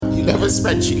You never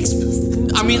spread cheeks before.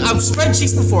 I mean, I've spread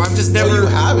cheeks before. I've just never. No, you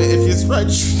haven't. If you spread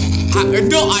cheeks.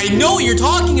 I know what you're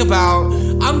talking about.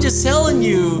 I'm just telling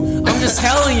you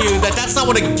that that's not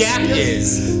what a gap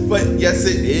is. But yes,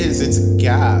 it is. It's a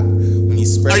gap. When you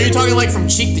spread. Are you talking like from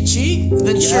cheek to cheek?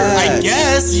 Then yes. Sure, I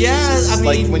guess. Yes. I mean,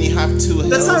 like when you have two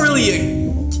hills. That's not really a.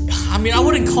 I mean, I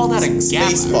wouldn't call that a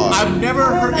gap. Bar. I've never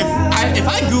heard. If I get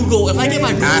my Google on,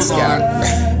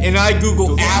 and I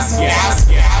Google ass gap.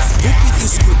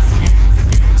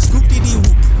 Scoop-dee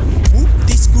whoop.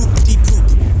 Whoop-dee scoop-dee poop.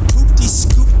 Poop-dee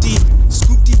scoop-dee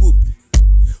scoop-dee whoop.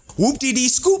 Whoop-dee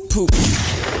scoop poop.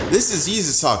 This is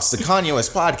Yeezustalks, the Kanye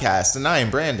West podcast, and I am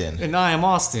Brandon. And I am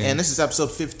Austin. And this is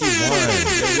episode 51.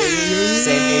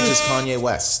 Same age as Kanye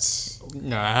West.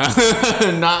 Nah,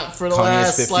 not for the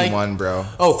Kanye's last 51, bro.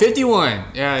 Oh, 51.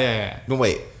 Yeah. No,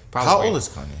 wait. Probably. How old is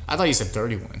Kanye? I thought you said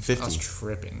 31. 50. I was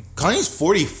tripping. Kanye's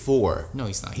 44. No,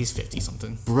 he's not. He's 50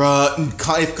 something. Bruh,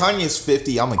 if Kanye's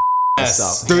 50, I'm gonna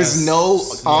myself. There's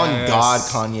God,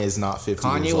 Kanye is not 50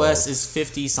 Kanye years West old. is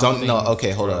 50 something.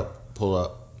 Okay, hold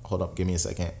up. Give me a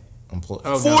second. I'm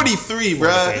 43, no.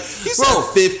 bruh. He said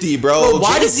 50, bro.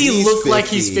 Why does he look 50. like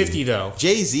he's 50 though?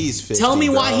 Jay-Z's 50. Tell me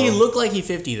why bro. he looked like he's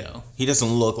 50 though. He doesn't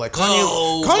look like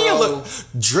Kanye.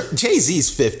 Jay-Z's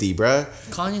 50, bruh.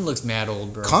 Kanye looks mad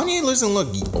old, bro. Kanye doesn't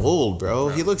look old, bro.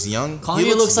 He looks young.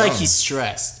 Kanye looks like he's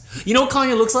stressed. You know what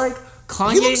Kanye looks like?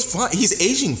 Kanye He looks fine. He's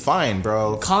aging fine,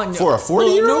 bro. Kanye, for a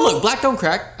 40-year-old? No, look, black don't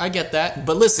crack. I get that.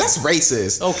 But listen. That's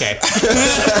racist. Okay.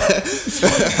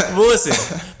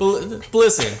 but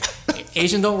listen.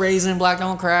 Asian don't raisin, black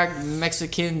don't crack,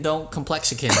 Mexican don't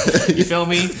complexican. You feel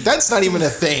me? That's not even a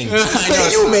thing. I know,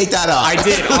 you made that up. I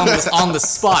did on the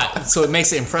spot, so it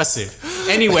makes it impressive.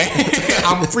 Anyway,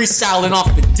 I'm freestyling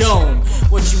off the dome.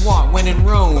 What you want when in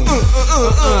Rome?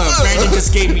 Brandon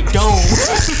just gave me dome.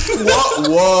 What?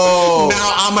 Whoa.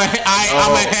 Now I'm a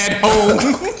head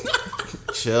home.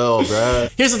 Chill, bro.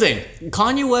 Here's the thing.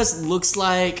 Kanye West looks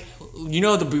like, you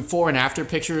know, the before and after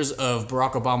pictures of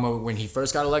Barack Obama when he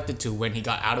first got elected to when he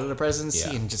got out of the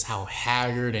presidency, and just how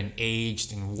haggard and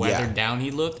aged and weathered down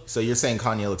he looked. So you're saying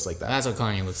Kanye looks like that? That's what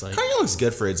Kanye looks like. Kanye looks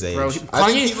good for his age. Bro,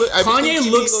 Kanye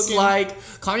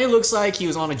looks like he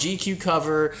was on a GQ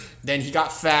cover, then he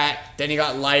got fat, then he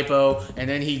got lipo, and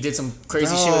then he did some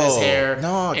crazy shit with his hair.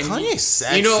 No, Kanye's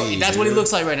sexy. You know, that's what he dude.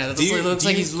 looks like right now. That's what he looks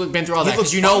like. He's been through all that.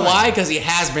 Because You know why? Because he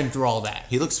has been through all that.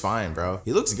 He looks fine, bro.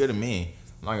 He looks good to me.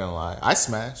 I'm not gonna lie. I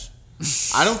smash.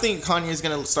 I don't think Kanye's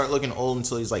gonna start looking old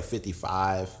until he's like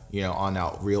 55. You know, on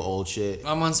that real old shit.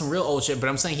 I'm on some real old shit, but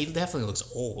I'm saying he definitely looks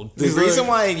old. The reason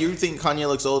why you think Kanye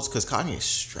looks old is because Kanye's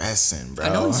stressing, bro. I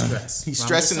know he's stressed. He's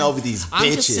stressing over these bitches.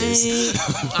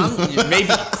 I'm just saying,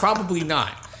 maybe, probably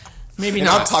not. Maybe and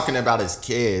not. I'm talking about his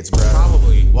kids, bro.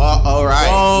 Probably. Well, all right.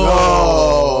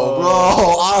 Whoa. Bro.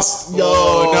 No.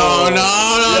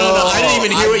 I didn't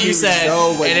even hear what you said.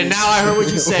 And then now I heard what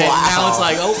you said. Wow. Now it's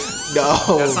like,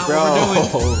 no, that's not bro.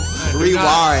 what we're doing.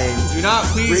 Rewind. Do not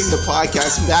please bring the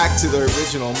podcast back to the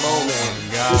original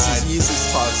moment. God. This is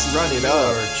Yeezustalks. Run it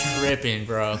up. You're tripping,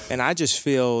 bro. And I just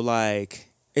feel like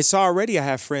it's already, I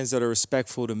have friends that are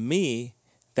respectful to me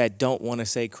that don't want to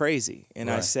say crazy. And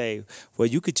right. I say, well,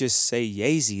 you could just say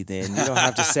Yeezy then. You don't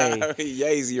have to say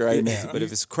Yeezy right now. But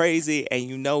if it's crazy and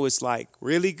you know it's like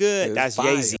really good, that's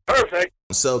fire. Yeezy. Perfect.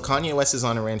 So Kanye West is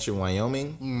on a ranch in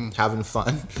Wyoming, having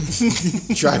fun,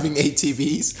 driving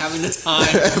ATVs. Having the time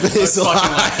of his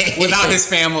fucking life without his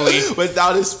family.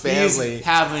 Without his family. He's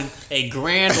having a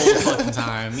grand old fucking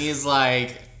time. He's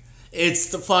like, it's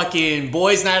the fucking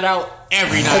boys' night out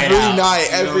every night.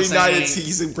 Every night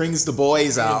he brings the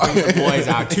boys out. 2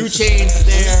 Chainz is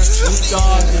there. Snoop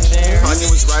Dogg is there. Kanye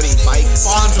was riding bikes.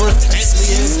 Farnsworth Bentley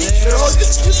is there.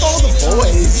 Just all the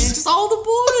boys. Just all the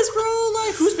boys, bro.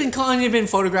 Like, who's been Kanye been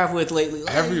photographed with lately?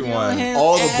 Like, everyone. You know,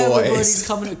 all the boys. Everybody's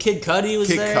coming. Kid Cudi was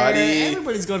there.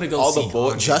 Everybody's going to go all see the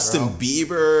boys. Kanye, Justin bro.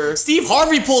 Bieber. Steve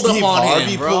Harvey pulled up on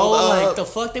him, bro. Pulled up. Like, the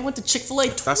fuck? They went to Chick-fil-A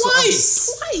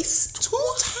twice. Two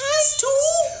times.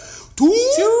 Two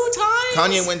times.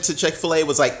 Kanye went to Chick-fil-A,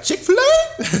 was like,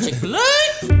 Chick-fil-A?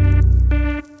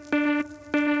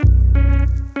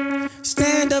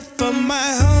 Stand up for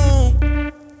my home.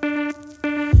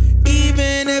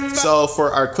 Even if So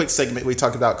for our quick segment, we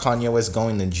talked about Kanye West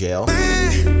going to jail.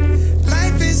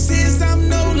 life is his, I'm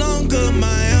no longer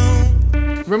my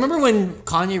own. Remember when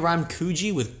Kanye rhymed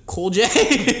Coogee with Cool J?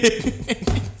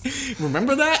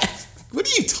 Remember that? What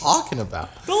are you talking about?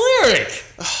 The lyric.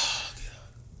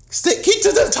 Keep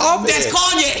to the topic. That's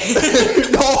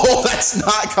Kanye. No, that's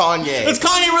not Kanye. It's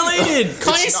Kanye related.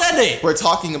 Kanye said it. We're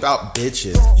talking about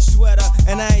bitches. You sweater,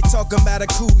 and I ain't talking about a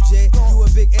cool J. You a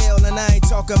Big L, and I ain't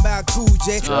talking about Cool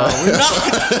J. We're not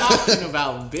talking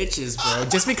about bitches, bro.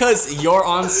 Just because you're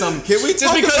on some,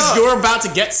 you're about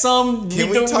to get some,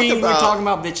 don't mean we're talking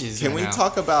about bitches. Can we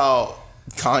talk about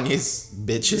Kanye's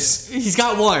bitches? He's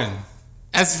got one.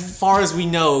 As far as we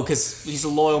know, because he's a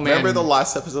loyal man. Remember the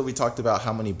last episode we talked about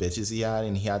how many bitches he had,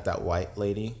 and he had that white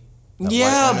lady?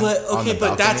 Yeah,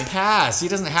 but that's past. He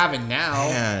doesn't have it now.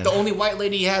 Man. The only white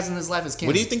lady he has in his life is Kim.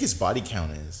 What do you think his body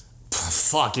count is?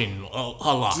 Fucking a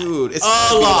lot. Dude, it's a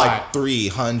lot. Like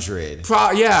 300.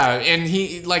 Yeah, and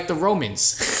he, like the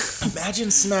Romans. Imagine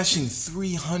smashing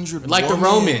 300 like women. The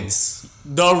Romans.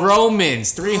 The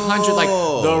Romans. 300, like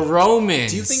the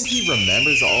Romans. Do you think he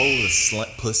remembers all the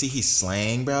pussy he's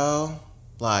slaying, bro?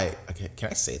 Like, okay, can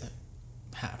I say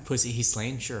that? Pussy he's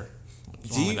slaying? Sure.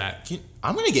 What's wrong with that?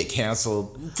 I'm gonna get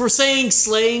canceled. For saying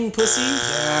slaying pussy?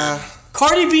 Yeah.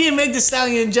 Cardi B and Meg Thee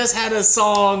Stallion just had a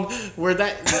song where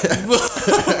that...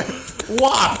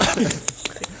 Wow.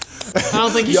 I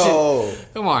don't think you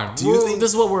should... Come on. Do you think...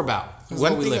 This is what we're about.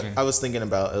 One thing I was thinking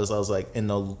about is I was like in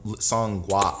the song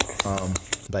 "WAP"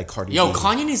 by Cardi B.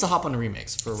 Kanye needs to hop on the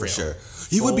remix for real. For sure.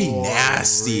 He would be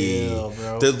nasty. Real,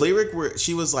 bro. The lyric where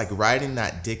she was like riding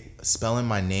that dick, spelling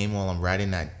my name while I'm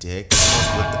riding that dick.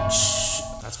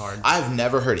 That's hard. I've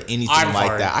never heard anything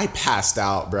like that. I passed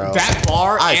out, bro. That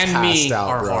bar and me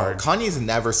are hard. Kanye's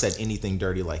never said anything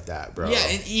dirty like that, bro. Yeah,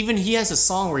 and even he has a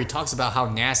song where he talks about how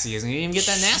nasty he is, and he didn't even get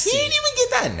that nasty. He didn't even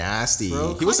get that nasty.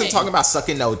 Bro, he wasn't talking about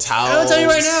sucking no towels. I'm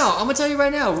gonna tell you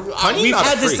right now.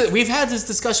 We've had this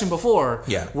discussion before.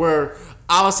 Yeah. Where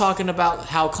I was talking about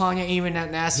how Kanye even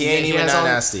that nasty. He ain't even that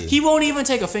nasty. He won't even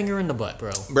take a finger in the butt,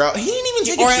 bro. Bro, he ain't even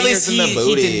taking fingers in the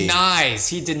booty.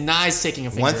 He denies taking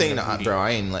a finger in the booty. Bro, I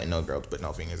ain't letting no girls put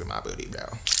no fingers in my booty, bro.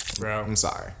 Bro.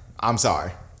 I'm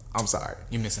sorry.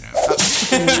 You're missing out.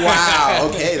 Wow.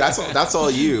 Okay, that's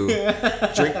all you.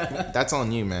 That's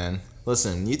on you, man.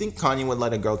 Listen, you think Kanye would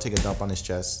let a girl take a dump on his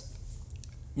chest?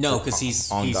 No, because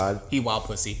he wild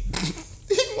pussy.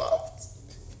 He wild.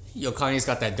 Yo, Kanye's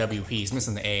got that WP. He's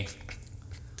missing the A.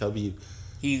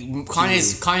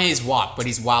 Kanye's WAP, but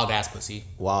he's wild ass pussy.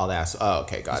 Wild ass. Oh,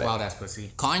 okay, got it. Wild ass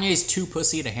pussy. Kanye's too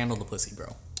pussy to handle the pussy,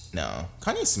 bro. No,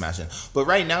 Kanye's smashing, but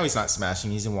right now he's not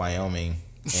smashing. He's in Wyoming,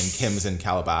 and Kim's in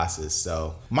Calabasas.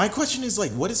 So my question is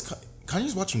like, what is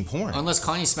Kanye's watching porn? Unless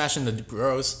Kanye's smashing the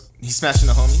bros. He's smashing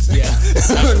the homies?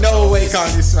 Yeah. No way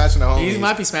Kanye's smashing the homies. He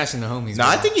might be smashing the homies. No,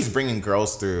 I think he's bringing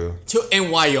girls through. In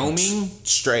Wyoming?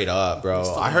 Straight up,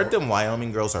 bro. I heard them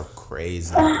Wyoming girls are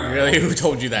crazy. Bro. Really? Who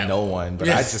told you that? No one. But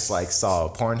I just saw a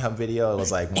Pornhub video. It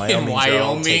was like Wyoming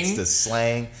girl takes the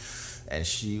slang. And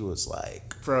she was like...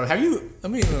 Bro,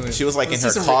 she was like in her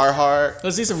Carhartt.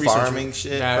 Let's do some research. Farming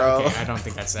shit, bro. Okay, I don't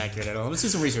think that's accurate at all. Let's do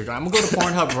some research. I'm going to go to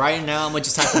Pornhub right now. I'm going to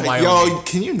just type in Wyoming. Yo,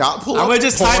 can you not pull up porn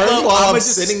while I'm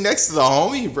sitting next to the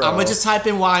homie, bro? I'm going to just type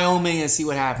in Wyoming and see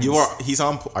what happens.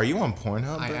 Are you on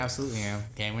Pornhub, bro? I absolutely am.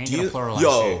 Okay, we ain't going to pluralize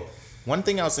shit. One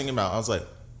thing I was thinking about, I was like,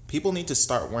 people need to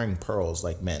start wearing pearls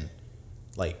like men.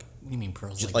 Like... What do you mean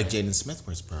pearls? Like Jaden Smith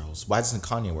wears pearls. Why doesn't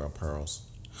Kanye wear pearls?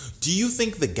 Do you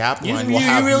think the Gap line will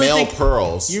have male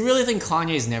pearls? You really think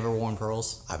Kanye's never worn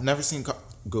pearls? I've never seen...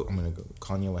 I'm going to go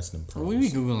Kanye West and pearls. We be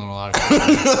Googling a lot of shit.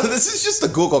 This is just a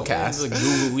Google cast.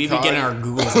 We be getting our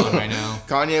Googles on right now.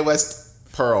 Kanye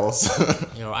West pearls.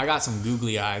 Yo, I got some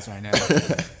googly eyes right now.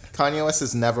 Kanye West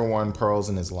has never worn pearls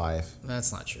in his life.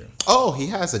 That's not true. Oh, he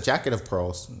has a jacket of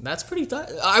pearls. That's pretty...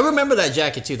 I remember that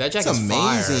jacket, too. That jacket's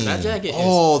amazing. Fire. That jacket is...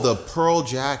 Oh, the pearl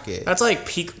jacket. That's like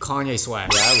peak Kanye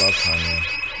swag. Yeah, I love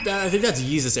Kanye. I think that's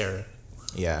Yeezus era.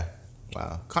 Yeah.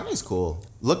 Wow. Kanye's cool.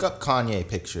 Look up Kanye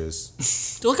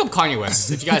pictures. Look up Kanye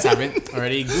West if you guys haven't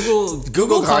already.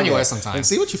 Google Kanye West sometime and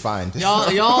see what you find. Y'all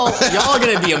are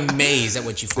gonna be amazed at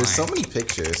what you find. There's so many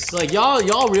pictures. Like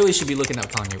y'all really should be looking up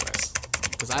Kanye West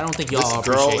because I don't think y'all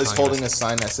appreciate Kanye West. This girl is holding a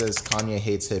sign that says Kanye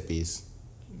hates hippies.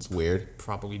 It's weird.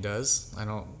 Probably does. I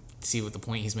don't see what the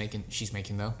point she's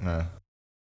making though.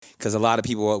 Because a lot of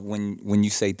people, when you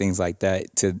say things like that,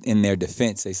 in their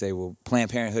defense, they say, "Well, Planned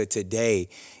Parenthood today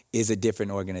is a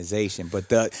different organization."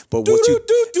 But what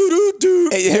you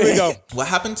hey, here we go. What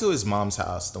happened to his mom's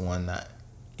house? The one that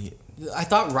I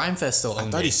thought Rhymefest still owned it.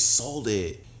 I thought he sold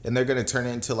it, and they're gonna turn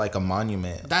it into like a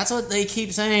monument. That's what they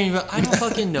keep saying, but I don't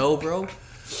fucking know, bro.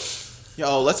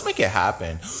 Yo, let's make it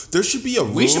happen. There should be a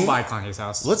room. We should buy Kanye's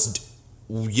house.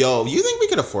 Yo, you think we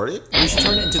could afford it? We should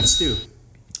turn it into the stew.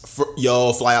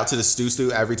 Fly out to the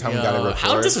stew every time we gotta record.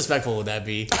 How disrespectful would that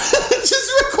be?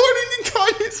 Just recording in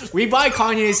Kanye's. We buy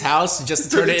Kanye's house just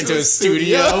to turn it into a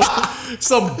studio.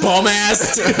 Some bum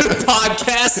ass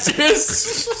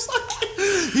podcasters.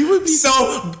 He would be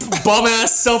so bum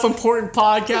ass self-important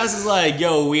podcast is like,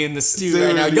 yo, we in the stew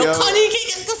right now. Yo, Kanye,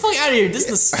 get the fuck out of here. This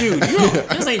is the stew.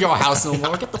 This ain't your house no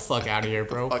more. Get the fuck out of here,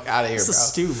 bro. Fuck out of here, bro. It's the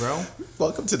stew, bro.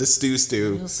 Welcome to the stew. It's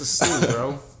the stew,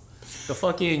 bro. The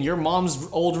fucking your mom's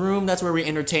old room. That's where we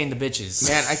entertain the bitches.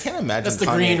 Man, I can't imagine. That's the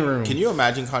Kanye, green room. Can you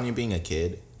imagine Kanye being a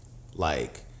kid,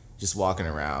 like just walking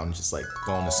around, just like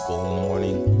going to school in the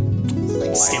morning,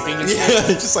 like skipping and yeah, shit.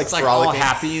 just like It's like frolicking. all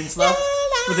happy and stuff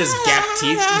with his gap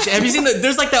teeth. Have you seen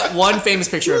there's like that one famous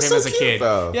picture of him so as a cute, kid.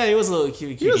 bro. Yeah, he was a little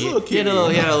cute. He was a little He had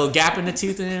cute. he had a little gap in the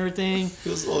tooth and everything. He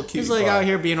was a little cute. He was like out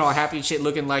here being all happy and shit,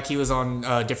 looking like he was on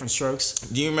Different Strokes.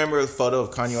 Do you remember the photo of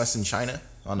Kanye West in China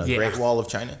on the Great Wall of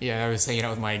China? Yeah, I was hanging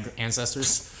out with my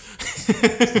ancestors.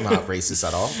 Not racist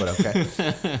at all, but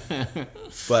okay.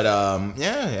 But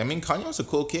yeah, I mean, Kanye was a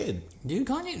cool kid. Dude,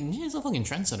 Kanye, he's a fucking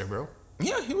trendsetter, bro.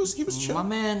 Yeah, he was chill. My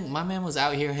man was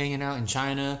out here hanging out in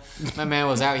China. My man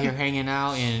was out here hanging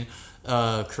out in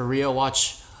Korea.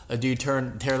 Watch a dude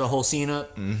tear the whole scene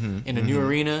up in a new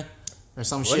arena or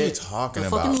some shit. What are you talking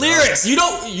about? Fucking lyrics. You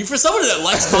don't. You for somebody that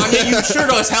likes Kanye, you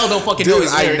sure as hell don't fucking know Dude,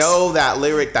 his I lyrics. know that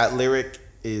lyric. That lyric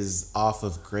is off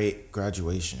of Great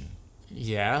Graduation.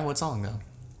 Yeah, what song though?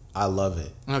 I love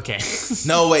it. Okay.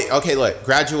 No, wait. Okay, look.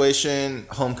 Graduation,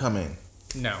 Homecoming.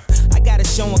 No. I got a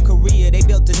show in Korea, they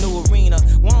built a new arena.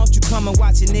 Why don't you come and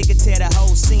watch a nigga tear the whole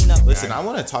scene up? Listen, I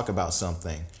want to talk about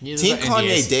something. Yeah, Team those are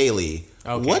Kanye NDAs. Daily.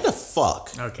 Okay. What the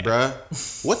fuck, Okay.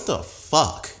 bruh? What the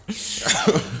fuck?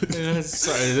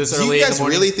 Sorry, this Do early you in the guys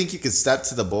morning. really think you could step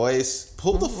to the boys?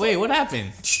 Pull the Wait, what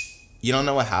happened? You don't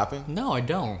know what happened? No, I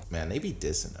don't. Man, they be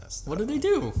dissing us. What did they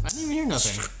do? I didn't even hear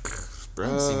nothing.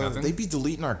 didn't see Bruh, nothing. they be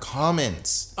deleting our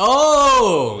comments.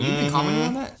 Oh, you've been commenting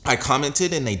on that? I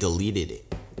commented and they deleted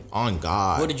it. On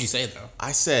God. What did you say though?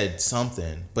 I said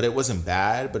something, but it wasn't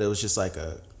bad, but it was just like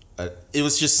it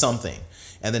was just something.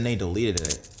 And then they deleted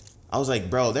it. I was like,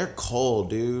 bro, they're cold,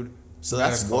 dude. So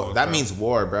that's war. cold, That bro. means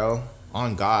war, bro.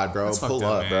 On God, bro. That's Pull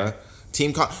fucked up, up, man. bro.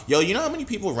 Team Yo, you know how many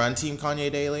people run Team Kanye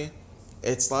Daily?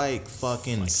 It's like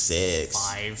fucking 6.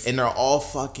 5. And they're all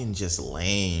fucking just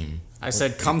lame. I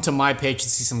said, come to my page to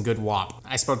see some good WAP.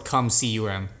 I spelled come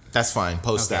C-U-M. That's fine.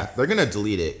 Post Okay. that. They're gonna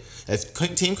delete it. If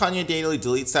Team Kanye Daily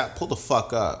deletes that, pull the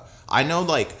fuck up. I know,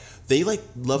 like they like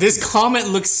love This comment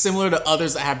looks similar to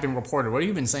others that have been reported. What have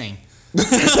you been saying?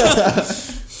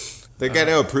 They're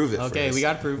gonna approve it. Okay, first. we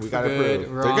got approved. We got Good.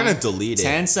 approved. We're They're on gonna delete it.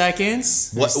 10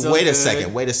 seconds. We're What? still Wait a good.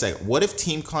 second. Wait a second. What if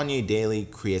Team Kanye Daily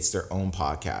creates their own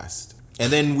podcast,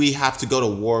 and then we have to go to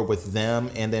war with them,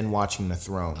 and then watching the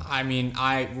throne? I mean,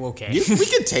 okay. We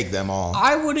can take them all.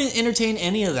 I wouldn't entertain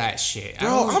any of that shit.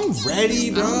 Bro, I'm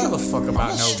ready, bro. I don't give a fuck about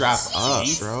no strap up,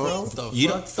 beef, bro. The You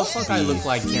fuck, don't- the fuck I look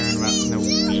like caring about no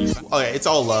beef. Okay, it's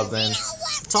all love then.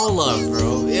 It's all love,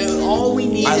 bro. All we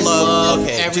need I is love. love.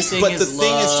 Okay, Everything but is the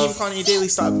thing is, love. Team Kanye Daily,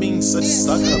 stop being such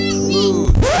stuck up prude.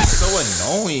 It's so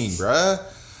annoying, bruh.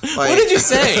 Like, What did you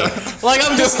say? Like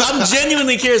I'm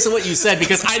genuinely curious of what you said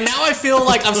because I feel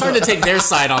like I'm starting to take their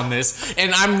side on this,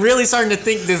 and I'm really starting to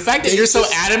think the fact that you're so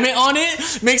adamant on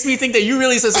it makes me think that you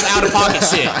really said some out of pocket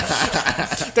shit.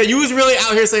 That you was really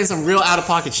out here saying some real out of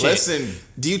pocket shit. Listen,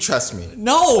 do you trust me?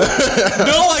 No,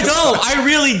 I don't. I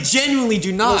really genuinely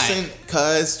do not. Listen,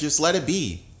 cuz just let it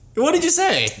be. What did you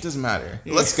say? It doesn't matter.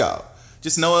 Let's go.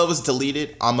 Just know it was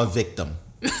deleted. I'm a victim.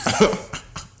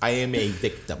 I am a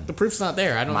victim. The proof's not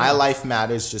there. I don't My know. life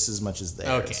matters just as much as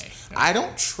theirs. Okay. I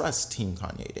don't trust Team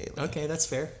Kanye Daily. Okay, that's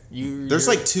fair. There's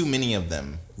like too many of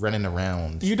them running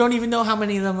around. You don't even know how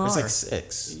many of them are. There's like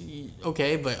 6.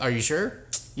 Okay, but are you sure?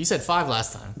 You said 5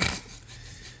 last time.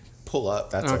 Pull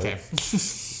up. That's Okay.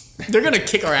 all. They're gonna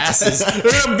kick our asses.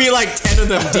 They're gonna be like 10 of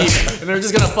them deep, and they're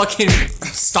just gonna fucking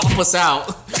stomp us out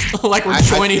like we're I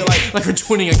joining, feel like- like we're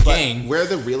joining a gang. We're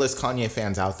the realest Kanye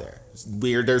fans out there.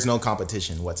 There's no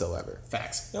competition whatsoever.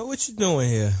 Facts. Yo, what you doing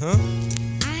here, huh?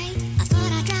 I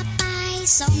thought I'd drop by.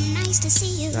 So nice to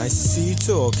see you. Nice to see you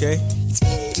too, okay? It's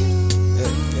been too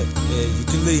Yeah, you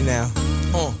can leave now.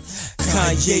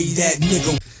 Kanye, that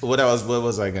nigga. What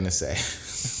was I gonna say?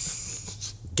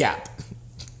 Gap.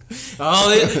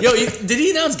 Oh, did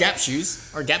he announce Gap shoes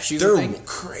or Gap shoes? They're I think?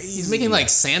 crazy. He's making like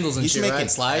sandals and shit, right?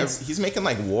 Slides. He's making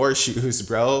like war shoes,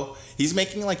 bro. He's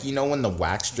making like, you know, when the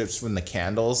wax drips from the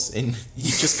candles, and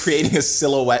he's just creating a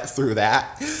silhouette through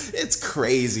that. It's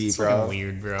crazy, bro. fucking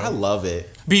weird, bro. I love it.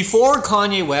 Before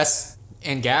Kanye West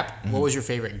and Gap, what was your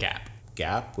favorite Gap?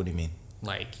 Gap? What do you mean?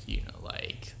 Like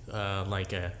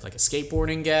like a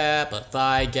skateboarding gap, a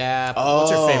thigh gap.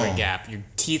 What's your favorite gap? Your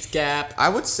teeth gap, I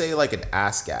would say like an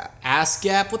ass gap. ass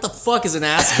gap. What the fuck is an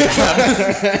ass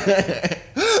gap?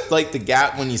 Like the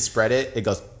gap when you spread it, it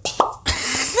goes. What the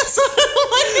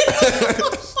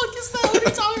fuck is that? What are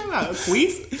you talking about? A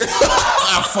queef?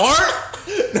 A fart?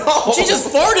 No. She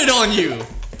just farted on you.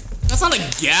 That's not a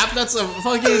gap. That's a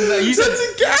fucking. You said, that's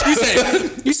a gap.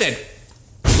 You said.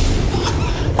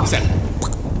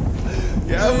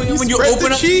 Yeah, when you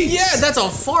open up, cheeks. yeah, that's a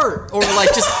fart or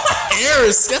like just air.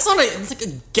 That's not a. It's like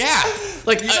a gap,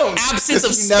 like absence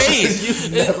of space.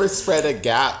 You never spread a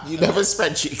gap. You never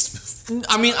spread cheeks before.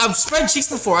 I mean, I've spread cheeks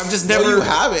before. I've just never. No, you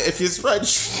haven't. If you spread.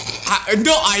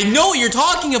 I know what you're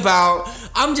talking about.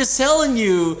 I'm just telling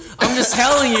you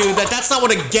that that's not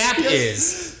what a gap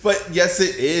is. But yes,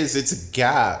 it is. It's a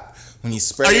gap. When you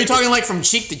spread. Are you talking like from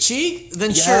cheek to cheek?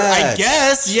 Then yes. Sure, I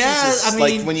guess. Yeah, Jesus, I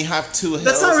mean, like when you have two hills.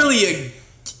 That's not really a.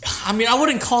 I mean, I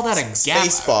wouldn't call that a gap.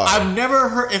 Space bar. I've never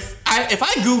heard. If I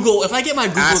get my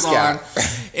Googles on,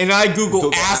 and I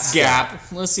Google ass gap,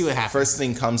 let's see what happens. First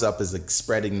thing comes up is like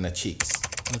spreading the cheeks.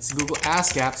 Let's Google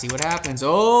ass gap, see what happens.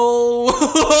 Oh,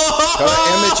 Google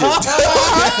images.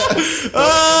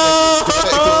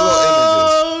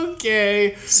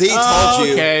 Okay. See, told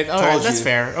you. Okay, all right, that's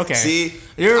fair. Okay. See,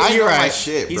 you're know right. My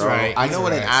shit, bro. He's right. I know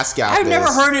what an ass gap is. I've never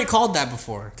heard it called that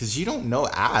before. Because you don't know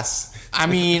ass. I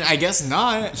mean, I guess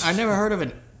not. I never heard of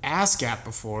an ass gap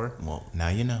before. Well, now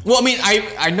you know. Well, I mean,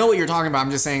 I know what you're talking about.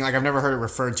 I'm just saying, like, I've never heard it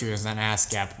referred to as an ass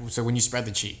gap. So when you spread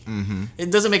the cheek,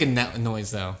 it doesn't make a noise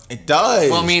though. It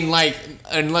does. Well, I mean, like,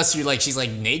 unless you're like she's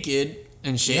like naked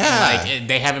and shit. Yeah. And, like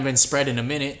they haven't been spread in a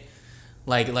minute.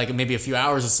 Like maybe a few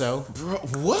hours or so. Bro,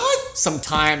 what? Some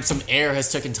air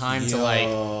has taken time to like.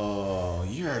 Oh,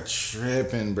 you're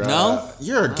tripping, bro. No?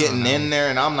 You're getting in there,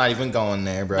 and I'm not even going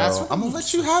there, bro. I'm gonna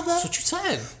let you have that. That's what you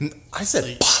said. I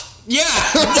said, yeah,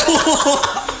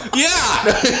 yeah.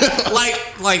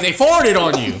 Like they forwarded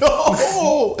on you.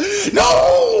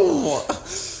 No.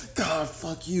 God,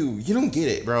 fuck you. You don't get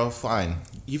it, bro. Fine.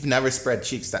 You've never spread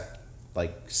cheeks that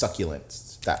like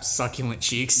succulent. That succulent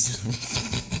cheeks.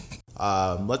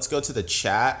 Let's go to the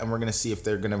chat, and we're gonna see if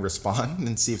they're gonna respond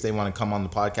and see if they want to come on the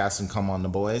podcast and come on the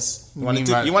boys. You want to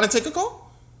take a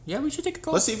call? Yeah, we should take a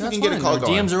call. Let's see if we can get a call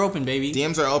going. DMs are open, baby.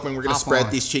 DMs are open. We're gonna spread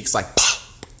these cheeks like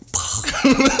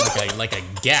like a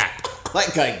gap.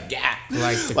 Like a gap.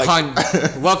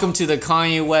 Welcome to the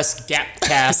Kanye West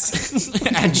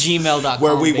Gapcast at gmail.com,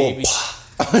 where we baby.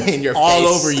 will in your all face.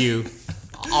 over you.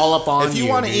 All up on you. If you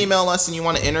want to email us and you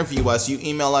want to interview us, you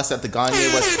email us at the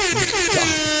Kanye West.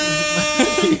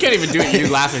 You can't even do it. You're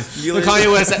laughing. The Kanye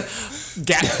West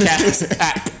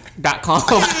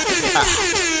Gapcast.com.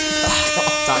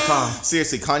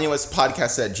 Seriously, Kanye West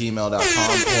Podcast at gmail.com or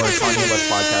Kanye West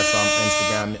Podcast on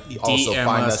Instagram. Also DM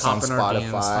find us on DMs,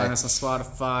 Spotify. find us on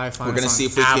Spotify. We're gonna see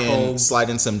if we can slide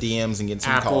in some DMs and get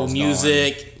some Apple calls.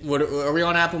 Music. What are we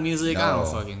on Apple Music? No. I don't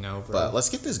fucking know, bro. But let's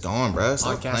get this going, bro.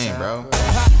 Stop playing, bro.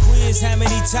 Pop quiz, how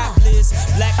many top lists?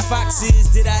 Black foxes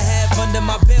did I have under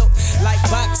my belt? Like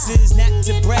boxes, not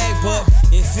to brag, but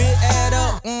if it add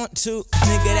up, 1, 2,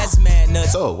 nigga, that's mad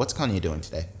nuts. So, what's Kanye doing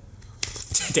today?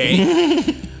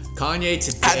 Kanye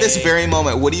today. At this very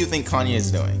moment, what do you think Kanye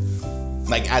is doing?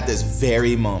 Like, at this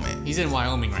very moment. He's in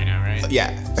Wyoming right now, right?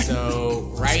 Yeah.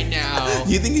 So, right now...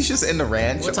 You think he's just in the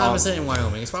ranch? What time is it in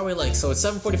Wyoming? It's probably like... So, it's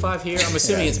 7:45 here. I'm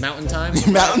assuming it's mountain time.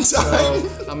 Mountain time?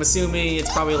 So, I'm assuming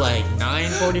it's probably like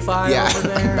 9:45 over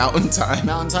there. Mountain time.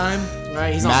 Mountain time,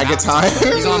 right? He's on MAGA time.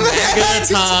 He's on MAGA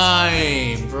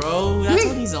time, bro. That's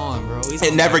what he's on, bro.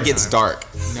 It never gets dark.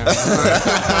 Never.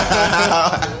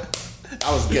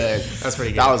 That was good. That's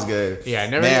pretty good. That was good. Yeah,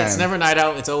 it's never night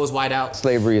out. It's always wide out.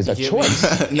 Slavery is a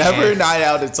choice. Never night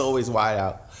out. It's always wide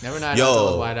out. Never night out. It's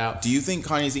always wide out. Do you think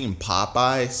Kanye's eating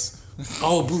Popeyes?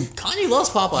 Oh, bro, Kanye loves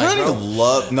Popeyes, bro.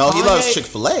 He loves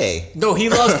Chick-fil-A. No, he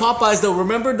loves Popeyes though.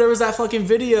 Remember there was that fucking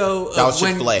video of that was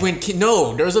Chick-fil-A.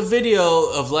 No, there was a video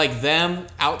of like them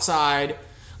outside.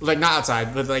 Like not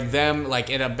outside, but like them like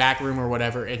in a back room or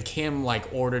whatever, and Kim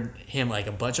like ordered him like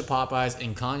a bunch of Popeyes,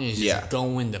 and Kanye's just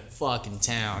going to fucking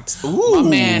town. Ooh.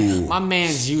 My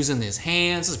man's using his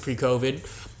hands. This is pre-COVID.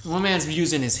 My man's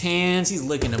using his hands. He's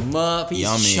licking them up.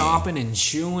 He's chopping and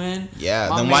chewing.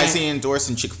 Yeah. Then why is he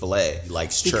endorsing Chick-fil-A? He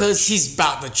likes church. Because he's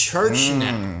about the church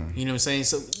now. You know what I'm saying?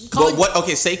 So, but what?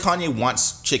 Okay, say Kanye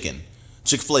wants chicken.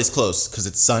 Chick-fil-A's closed because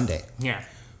it's Sunday. Yeah.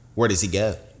 Where does he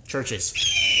go? Churches.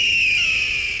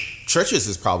 Churches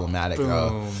is problematic,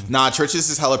 bro. Nah, churches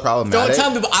is hella problematic. Don't tell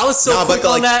me, but I was so quick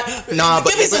on that.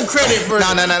 Give me some credit for it.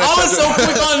 No. I was so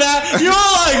quick on that. You're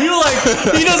like,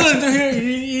 he doesn't.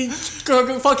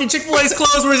 Fucking Chick-fil-A's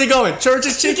closed. Where's he going?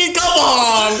 Church's chicken? Come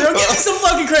on, bro. Give me some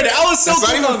fucking credit. I was so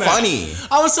quick on that. Funny.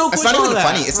 I was so quick on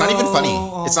that. It's not even funny.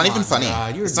 It's not even funny.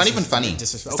 It's not even funny.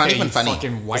 It's not even funny.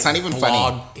 It's not even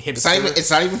funny. It's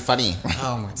not even funny.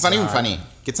 Oh my It's not even funny.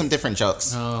 Get some different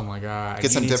jokes. Oh my God.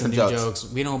 Get some different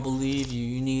jokes. We don't believe you.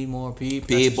 You need more people.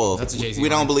 People. We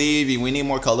don't believe you. We need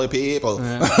more colored people.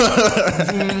 That's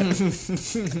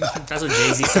what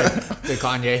Jay-Z said to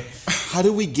Kanye. How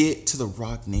do we get to the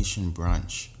Rock Nation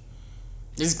brunch?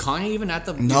 Is Kanye even at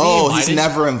the... No, he's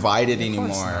never invited anymore.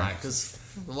 Of course not, 'cause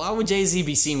why would Jay-Z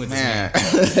be seen with this man?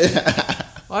 Man.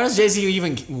 Why does Jay-Z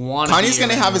even want to Kanye's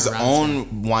gonna have his own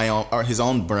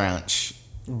brunch.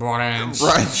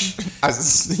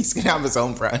 He's gonna have his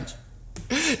own brunch.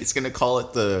 He's gonna call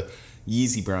it the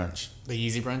Yeezy brunch. The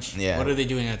Yeezy brunch? Yeah. What are they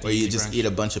doing at the Yeezy brunch? Where you just eat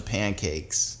a bunch of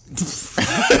pancakes.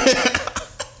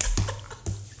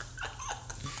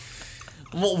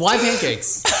 Well, why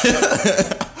pancakes?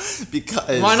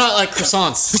 Because why not like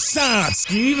croissants?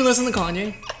 Do you even listen to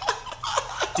Kanye?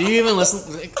 Do you even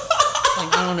listen? Like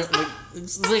I don't know. Like,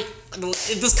 it's like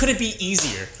this couldn't be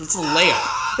easier. It's a layup.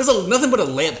 It's nothing but a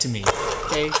layup to me.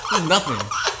 Okay, it's nothing.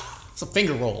 It's a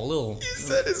finger roll. A little. He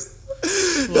said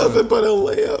it's nothing but a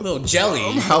layup. A little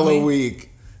jelly. Halloween.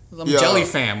 I'm jelly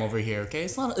fam over here. Okay,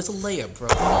 it's not. It's a layup, bro.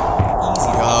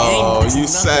 It's easy. You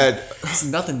said it's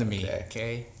nothing to me.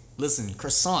 Okay, listen,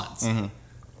 croissants. Mm-hmm.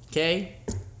 Okay.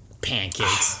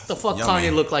 Pancakes. The fuck Yummy.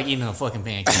 Kanye look like eating a fucking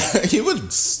pancake? He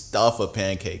would stuff a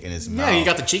pancake in his mouth. Yeah, you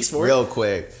got the cheeks for real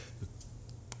quick.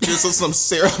 Drizzle some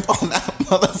syrup on that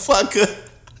motherfucker.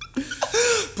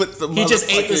 Put the He just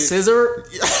ate the scissor?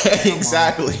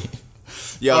 Exactly.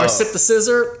 Yo, or sip the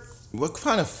scissor? What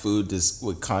kind of food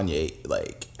would Kanye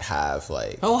have?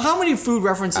 Oh, how many food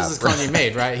references has Kanye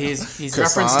made? Right, he's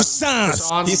referenced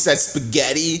croissants. He said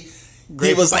spaghetti.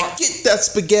 He was like, "Get that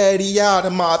spaghetti out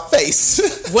of my face."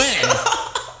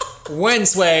 When,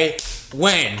 Sway?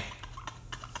 When?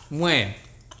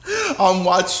 On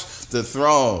Watch the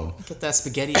Throne. Get that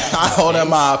spaghetti out of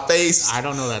my face. I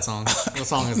don't know that song. What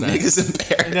song is that? Niggas in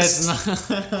Paris. That's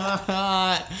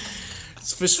not.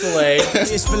 It's fish fillet.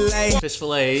 Fish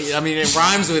fillet. I mean, it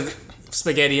rhymes with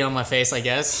spaghetti on my face, I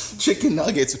guess. Chicken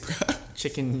nuggets, bro.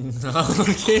 Chicken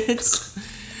nuggets.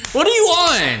 What are you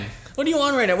on? What are you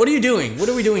on right now? What are you doing? What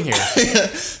are we doing here? What is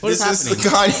happening? This is the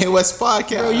Kanye West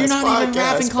podcast. Bro, you're not even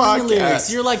rapping Kanye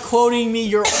lyrics. You're like quoting me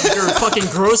your fucking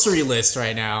grocery list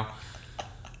right now.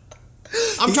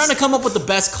 I'm trying to come up with the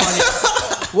best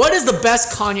Kanye. What is the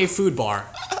best Kanye food bar?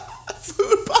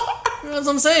 Food bar? That's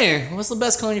what I'm saying. What's the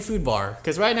best Kanye food bar?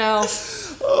 Because right now,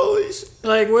 holy shit.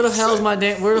 Like, where the fuck is my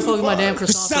damn croissant or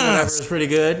whatever is pretty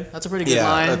good. That's a pretty good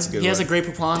line. That's a good he has a Grey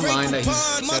Poupon line that he's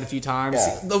said a few times.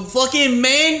 Yeah. The fucking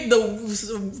the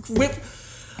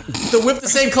whip the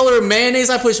same color of mayonnaise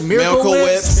I push Miracle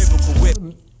Whip.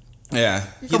 Yeah.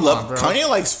 Kanye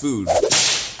likes food.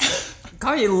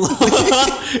 Kanye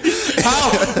How?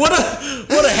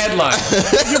 What a headline.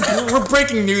 We're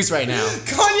breaking news right now.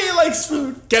 Kanye likes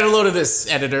food. Get a load of this,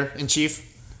 editor-in-chief.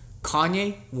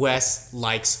 Kanye West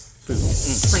likes food.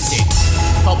 Printed.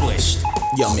 Published.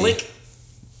 Yummy. Click.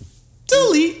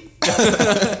 Delete.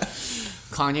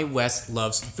 Kanye West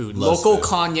loves food. Local food.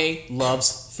 Kanye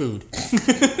loves food.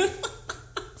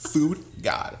 Food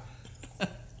God.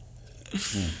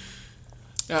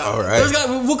 All right.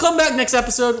 We'll come back next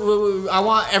episode. I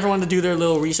want everyone to do their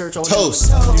little research. Toast.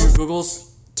 Do your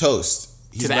Googles. Toast.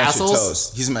 To the assholes?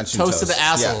 Toast. He's mentioned toast. Toast to the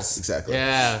assholes. Yes, exactly.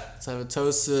 Yeah. So have a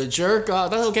toast to jerk.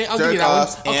 That's okay. I'll give you that one.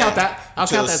 I'll count that. I'll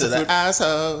count that as a food.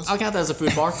 Assholes. I'll count that as a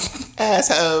food bar.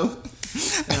 Asshole.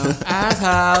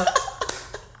 Asshole.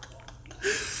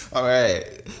 All right.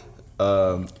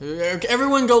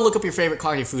 Everyone go look up your favorite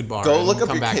Kanye food bar. Go look up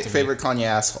your favorite Kanye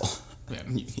asshole. Yeah.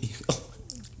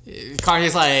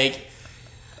 Kanye's like,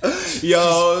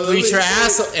 yo, bleach your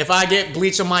ass if I get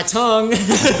bleach on my tongue.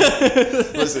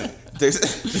 Listen,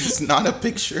 there's not a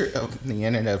picture of the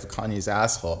internet of Kanye's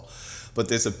asshole, but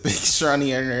there's a picture on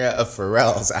the internet of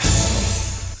Pharrell's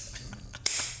asshole.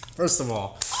 First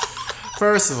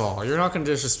of all, you're not going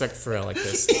to disrespect Pharrell like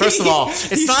this. First of all,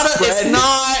 it's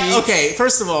not, okay,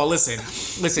 first of all, listen.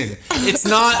 It's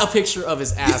not a picture of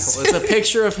his asshole. It's a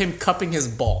picture of him cupping his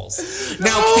balls.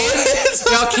 Now,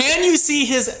 can you see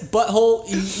his butthole?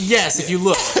 Yes, if you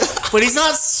look. But he's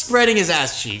not spreading his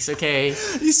ass cheeks, okay?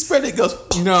 He spread it, goes.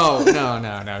 No.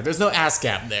 There's no ass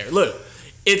gap there. Look,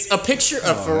 it's a picture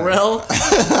of Pharrell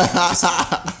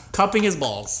cupping his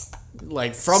balls.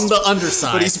 Like from the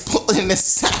underside. But he's pulling his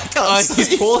sack up.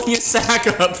 He's pulling his sack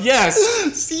up, yes.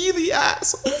 See the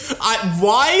ass.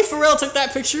 Why Pharrell took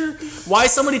that picture? Why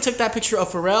somebody took that picture of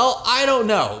Pharrell? I don't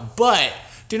know. But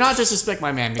Do not disrespect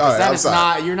my man because that is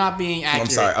not. You're not being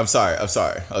accurate. I'm sorry.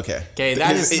 Okay. Okay,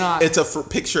 that is not. It's a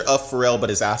picture of Pharrell, but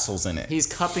his asshole's in it. He's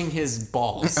cupping his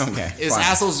balls. Okay, his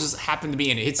assholes just happen to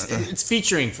be in it. It's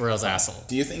featuring Pharrell's asshole.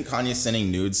 Do you think Kanye's sending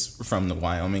nudes from the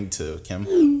Wyoming to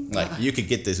Kim? Like, you could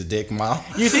get this dick, Ma.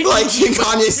 You think like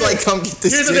Kanye's like, come get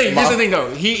this dick, Ma. Here's the thing,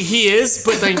 though. He is,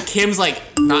 but then Kim's like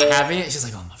not having it. She's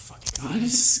like, oh my fucking god.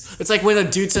 It's like when a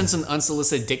dude sends an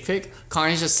unsolicited dick pic,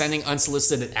 Kanye's just sending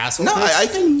unsolicited asshole pics.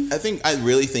 I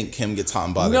really think Kim gets hot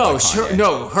and bothered by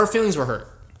Kanye. Her feelings were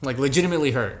hurt. Like,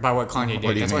 legitimately hurt by what Kanye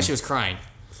did. That's why she was crying.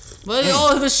 But Hmm.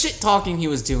 all of the shit talking he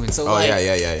was doing. So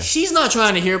yeah. She's not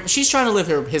trying to hear. She's trying to live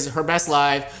her best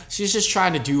life. She's just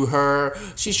trying to do her.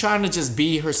 She's trying to just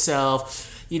be herself.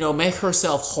 Make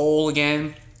herself whole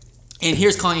again. And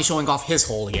here's Kanye showing off his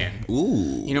hole again. Ooh.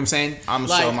 You know what I'm saying? I'm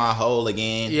gonna show my hole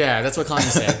again. Yeah, that's what Kanye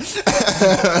said.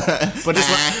 But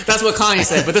that's what Kanye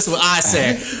said. But this is what I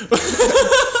said.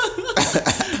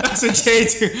 That's what Jay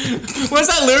did. What's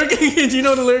that lyric? Do you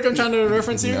know the lyric I'm trying to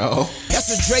reference here? No. That's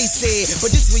what Dre said,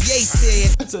 but this what Ye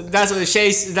said. So that's what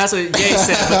Jay said,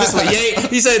 but this what Ye.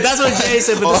 He said that's what Jay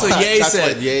said, but this what Ye said.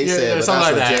 That's what Ye said. Or something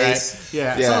like that, right?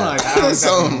 Yeah,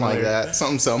 something like that.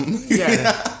 Something.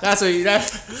 Yeah, that's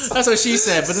what she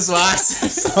said, but this is what I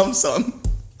said. Something.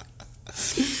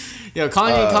 Yo,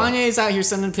 Kanye's out here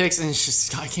sending pics, and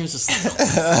Kim's just like,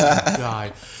 oh,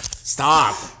 God,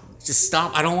 stop. Just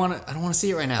stop. I don't want to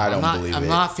see it right now. I'm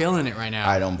not feeling it right now.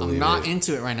 I don't believe it. I'm not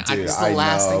into it right now. Dude, It's the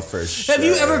last thing. For sure. Have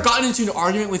you ever gotten into an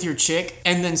argument with your chick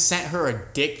and then sent her a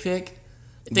dick pic?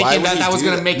 Why Thinking would that you was do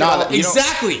going to make that? it all...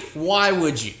 Exactly. Why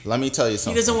would you? Let me tell you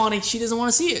something. She doesn't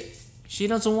want to see it. She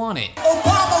doesn't want it.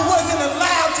 Obama wasn't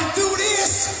allowed to do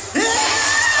this.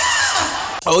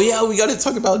 Yeah! Oh yeah, we got to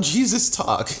talk about Jesus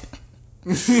talk.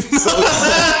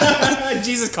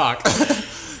 Jesus cock.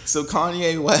 So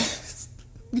Kanye West.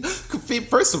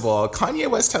 First of all, Kanye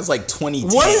West has like 20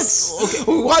 tanks.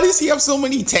 Why does he have so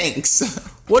many tanks?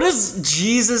 What is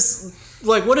Jesus...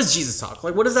 Like, what is Jesus talk?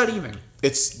 Like, what is that even?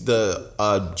 It's the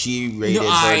G-rated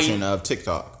version of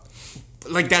TikTok.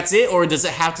 Like, that's it? Or does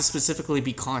it have to specifically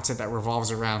be content that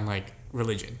revolves around, like,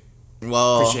 religion?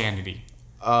 Well... Christianity?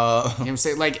 You know what I'm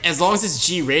saying? Like, as long as it's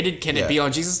G-rated, can it be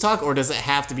on Jesus talk? Or does it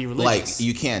have to be religious? Like,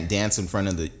 you can't dance in front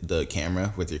of the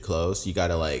camera with your clothes. You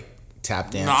gotta, like,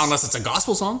 tap dance. Not unless it's a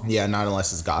gospel song. Yeah, not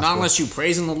unless it's gospel. Not unless you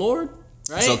praising the Lord,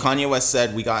 right? So Kanye West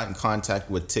said, we got in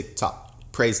contact with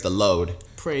TikTok. Praise the load.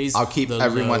 I'll keep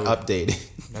everyone updated.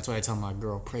 That's why I tell my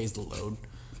girl, praise the load.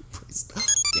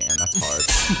 Damn, that's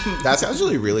hard. That's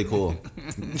actually really cool.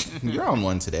 You're on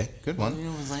one today. Good one. You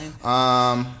know what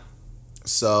I'm saying?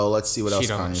 So let's see what else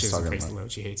Kanye's talking praise about. the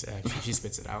load. She hates it, actually. She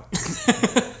spits it out.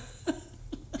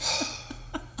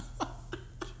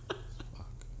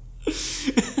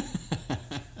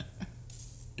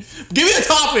 Give me a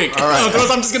topic. All right. Otherwise,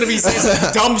 I'm just gonna be saying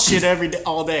some dumb shit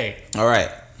all day. All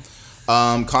right.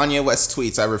 Kanye West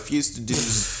tweets, I refuse to do...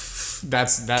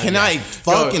 Can I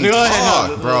fucking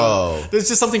talk, bro? There's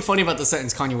just something funny about the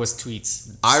sentence Kanye West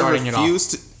tweets. I refuse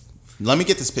to... Let me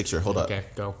get this picture. Hold up. Okay,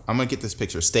 go. I'm going to get this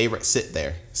picture. Sit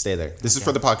there. Stay there. This is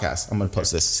for the podcast. I'm going to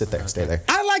post this. Sit there. Stay there.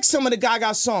 I like some of the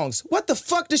Gaga songs. What the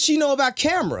fuck does she know about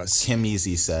cameras? Kim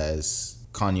Easy says,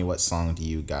 Kanye, what song do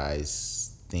you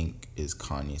guys think is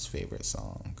Kanye's favorite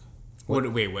song? Which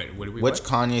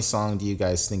Kanye song do you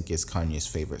guys think is Kanye's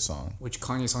favorite song? Which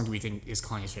Kanye song do we think is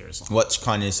Kanye's favorite song? What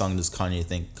Kanye song does Kanye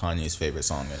think Kanye's favorite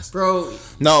song is? Bro.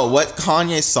 No, what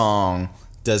Kanye song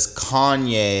is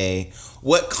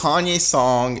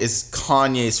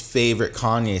Kanye's favorite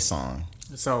Kanye song?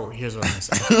 So here's what I'm going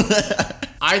to say.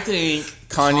 I think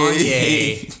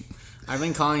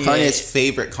Kanye's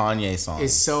favorite Kanye song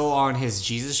is so on his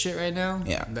Jesus shit right now.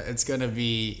 Yeah. That it's going to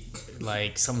be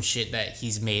like some shit that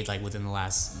he's made like within the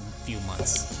last few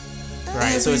months.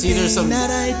 Right, so it's either some that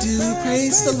I do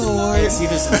praise the Lord. It's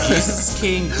either some Jesus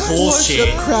King bullshit.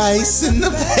 Worship Christ in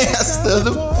the past of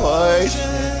the porch.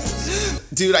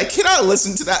 Dude, I cannot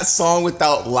listen to that song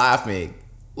without laughing.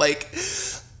 Like,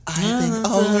 I think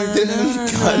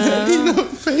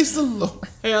praise the Lord.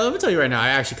 Hey, let me tell you right now, I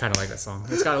actually kind of like that song.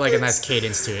 It's got like a nice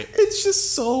cadence to it. It's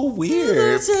just so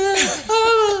weird.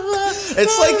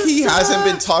 It's like he hasn't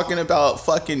been talking about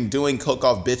fucking doing coke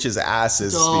off bitches'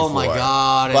 asses before. My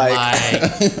God.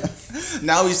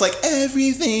 Now he's like,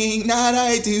 everything that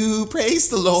I do, praise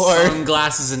the Lord.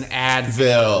 Sunglasses and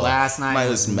Advil. Last night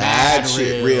was mad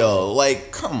shit real.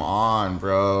 Like, come on,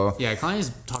 bro. Yeah,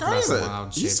 Kanye's talking about some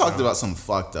wild shit. He's talked about some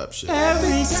fucked up shit. Every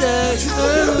day,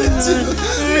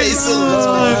 praise the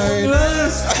Lord.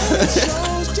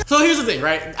 So here's the thing,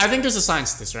 right? I think there's a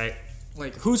science to this, right?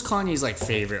 Like, who's Kanye's like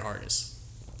favorite artist?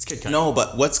 It's Kid Cudi. No,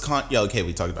 but what's Yeah, okay,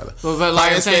 we talked about that. But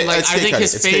like I'm saying, like I think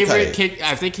his favorite Kid.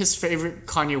 I think his favorite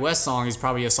Kanye West song is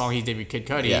probably a song he did with Kid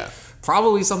Cudi. Yeah.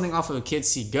 Probably something off of Kids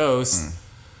See Ghosts.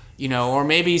 You know, or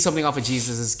maybe something off of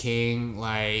Jesus is King,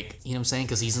 like, you know what I'm saying?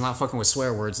 Because he's not fucking with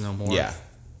swear words no more. Yeah.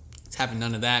 He's having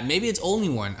none of that. Maybe it's Only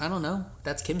One. I don't know.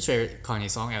 That's Kim's favorite Kanye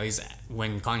song. At least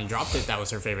when Kanye dropped it, that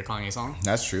was her favorite Kanye song.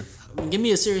 That's true. Give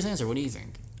me a serious answer. What do you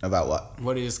think? About what?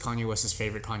 What is Kanye West's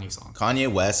favorite Kanye song? Kanye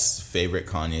West's favorite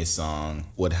Kanye song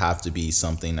would have to be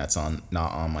something that's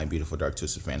not on My Beautiful Dark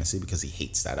Twisted Fantasy, because he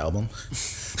hates that album.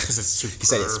 Because it's too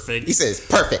perfect. He says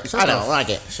perfect. I don't like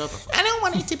it. Shut the fuck. I don't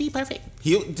want it to be perfect.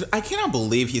 I cannot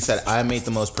believe he said, I made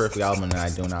the most perfect album and I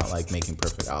do not like making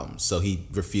perfect albums. So he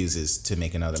refuses to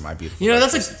make another My Beautiful You know,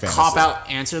 Dark that's Twisted a Fantasy.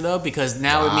 cop-out answer, though, because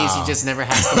now it means he just never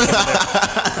has to make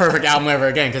another perfect album ever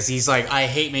again, because he's like, I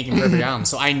hate making perfect albums,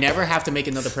 so I never have to make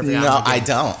another perfect album No, again. I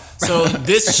don't. So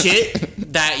this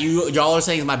shit that y'all are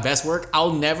saying is my best work,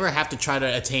 I'll never have to try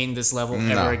to attain this level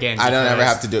ever again. I don't ever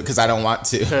have to do it because I don't want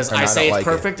to. Because I say it's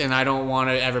perfect and I don't want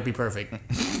to ever be perfect.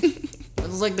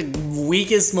 It's like the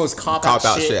weakest, most cop-out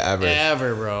shit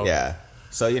ever, bro. Yeah.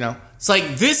 So, you know. It's like,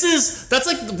 that's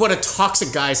like what a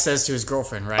toxic guy says to his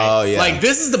girlfriend, right? Oh, yeah. Like,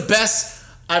 this is the best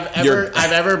I've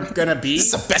ever gonna be.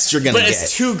 This is the best you're gonna get. But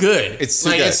it's too good. It's too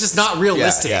like, good. it's just not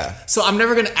realistic. Yeah. So I'm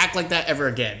never gonna act like that ever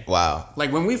again. Wow.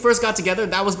 Like, when we first got together,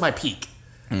 that was my peak.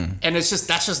 And that's just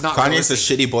not Kanye's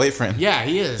realistic. a shitty boyfriend. Yeah,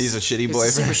 he is. He's a shitty He's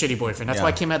boyfriend. a super shitty boyfriend. That's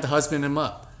why Kim had to husband him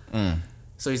up.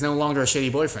 So he's no longer a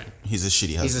shitty boyfriend. He's a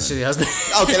shitty husband. He's a shitty husband.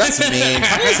 Okay, that's mean.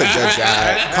 Kanye's a good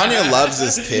guy. Kanye loves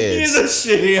his kids. He's a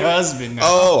shitty husband now.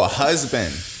 Oh, a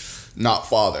husband, not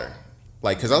father.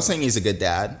 Like, because I was saying he's a good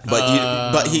dad,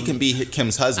 but he can be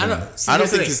Kim's husband. I don't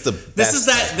think he's the best.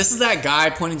 This is that guy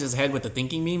pointing to his head with the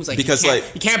thinking memes. Like, because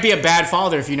you can't be a bad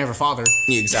father if you never father.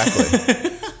 Exactly.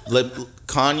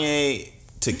 Kanye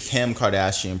to Kim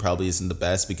Kardashian probably isn't the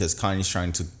best because Kanye's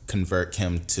trying to convert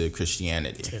Kim to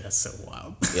Christianity. Dude, that's so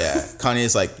wild. Yeah,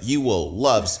 Kanye's like, you will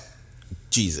love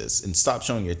Jesus and stop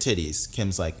showing your titties.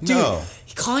 Kim's like, no.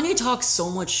 Dude, Kanye talks so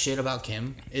much shit about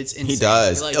Kim. It's insane. He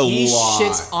does. Like, a he lot.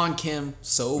 shits on Kim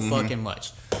so fucking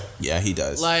much. Yeah, he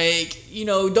does. Like, you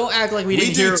know, don't act like we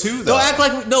didn't do hear. too, though. Don't act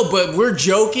like but we're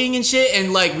joking and shit,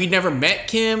 and like we never met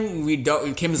Kim.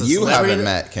 Kim's a You celebrity. haven't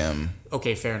met Kim.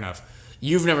 Okay, fair enough.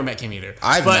 You've never met Kim either.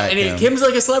 I've met Kim. Kim's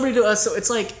like a celebrity to us, so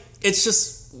it's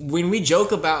just when we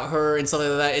joke about her and stuff like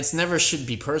that, it's never should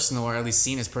be personal, or at least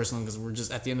seen as personal, because we're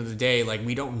just, at the end of the day, like,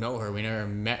 we don't know her, we never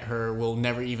met her, we'll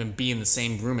never even be in the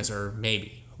same room as her.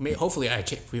 Maybe hopefully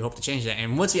we hope to change that,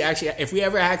 and once if we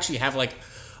ever actually have like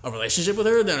a relationship with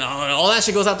her, then all that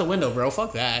shit goes out the window, bro.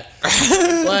 Fuck that.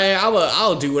 Like,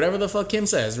 I'll do whatever the fuck Kim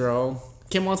says, bro.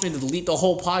 Kim wants me to delete the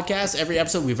whole podcast, every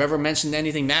episode we've ever mentioned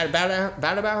anything bad about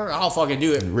her, I'll fucking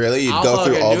do it. Really? You'd go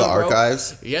through all the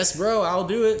archives? Yes, bro, I'll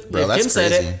do it. Bro, if that's Kim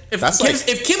said crazy. it. If That's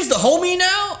Kim's the homie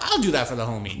now, I'll do that for the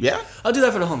homie. Yeah? I'll do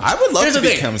that for the homie. I would love Here's to the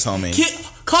be thing. Kim's homie.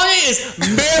 Kanye is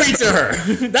married to her.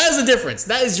 That is the difference.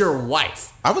 That is your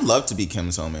wife. I would love to be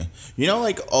Kim's homie. You know,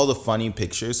 like all the fun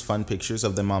pictures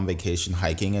of them on vacation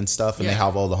hiking and stuff, and they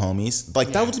have all the homies. Like,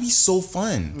 that would be so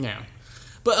fun. Yeah.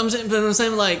 But I'm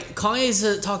saying, like,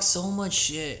 Kanye's talks so much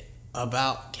shit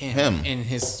about Kim in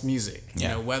his music. You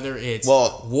know, whether it's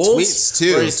Wolves, tweets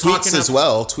too. or he's Tweets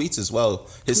as well.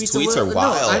 His tweets are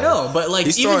wild. No, I know, but like,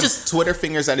 he's even throwing just Twitter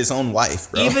fingers at his own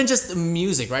wife, bro. Even just the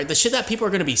music, right? The shit that people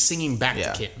are gonna be singing back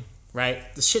to Kim, right?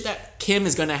 The shit that Kim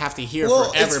is gonna have to hear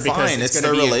forever it's because fine. it's It's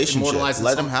their gonna be relationship. immortalized.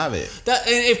 Let them have it. And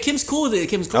if Kim's cool with it,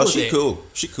 Kim's cool with it. She cool.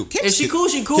 If she cool,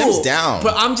 she cool. Kim's down.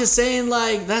 But I'm just saying,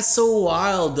 like, that's so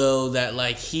wild though that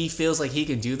like he feels like he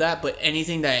can do that, but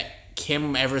anything that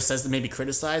Kim ever says to maybe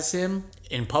criticize him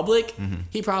in public,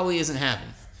 he probably isn't having.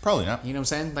 Probably not. You know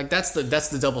what I'm saying? Like, that's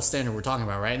the double standard we're talking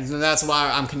about, right? And that's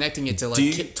why I'm connecting it to like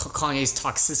Kanye's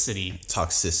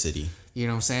toxicity. You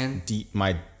know what I'm saying?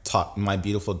 My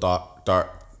beautiful dark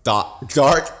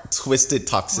twisted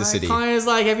toxicity. Like, Kanye's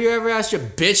like, have you ever asked your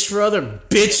bitch for other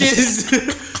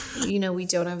bitches? You know we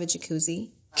don't have a jacuzzi.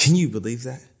 Can you believe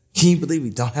that? Can you believe we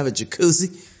don't have a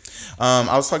jacuzzi?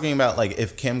 I was talking about, like,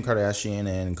 if Kim Kardashian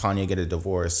and Kanye get a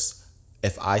divorce,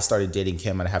 if I started dating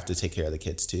Kim, I'd have to take care of the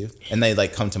kids too, and they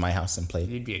like come to my house and play.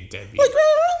 You'd be a deadbeat. Like,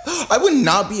 I would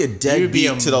not be a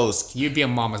deadbeat to those. You'd be a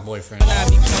mama's boyfriend.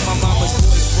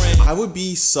 I would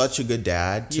be such a good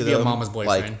dad to them. You'd be a mama's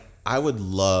boyfriend. Like, I would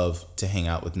love to hang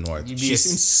out with North. She a-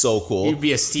 seems so cool. You'd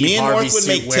be a Steve Me and Harvey North would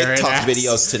make suit wearing TikTok ass.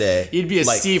 videos today. You'd be a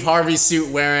Like, Steve Harvey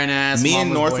suit wearing ass. Me and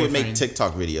mama's North would boyfriend. make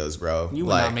TikTok videos, bro. You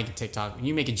would not make a TikTok.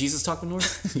 You make a Jesus talk with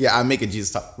North? Yeah, I make a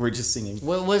Jesus talk. We're just singing.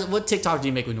 What TikTok do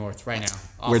you make with North right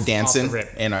now? We're Off dancing, the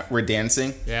rip. and we're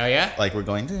dancing. Yeah. Like we're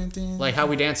going. Dun, dun. Like how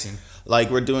we dancing?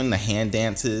 Like we're doing the hand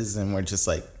dances, and we're just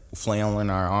like flailing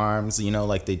our arms. You know,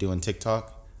 like they do in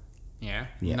TikTok. Yeah.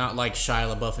 Yeah. Not like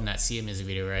Shia LaBeouf in that Sia music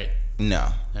video, right? No.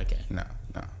 Okay. No.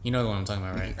 You know the one I'm talking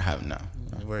about, right? Have no.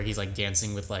 Where he's like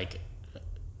dancing with like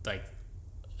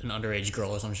an underage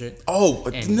girl or some shit. Oh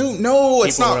And no!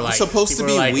 It's people not were, like- supposed to people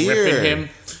be were, like, ripping weird. him.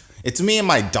 It's me and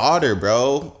my daughter,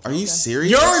 bro. Are you serious?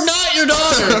 You're not your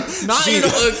daughter. Not your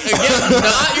again.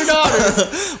 Not your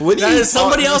daughter. What That is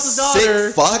somebody else's daughter.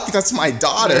 Sick fuck. That's my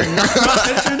daughter.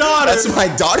 Not your daughter. That's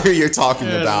my daughter you're talking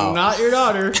about. Not your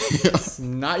daughter. It's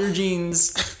not your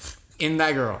genes in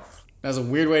that girl. That's a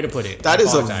weird way to put it. That I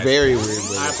is a apologize. very weird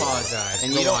way. I apologize.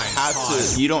 And you don't have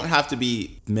to. You don't have to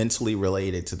be mentally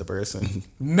related to the person.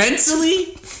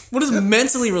 Mentally? What does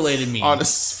mentally related mean? On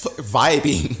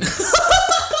vibing.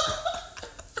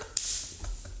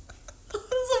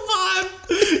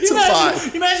 It's a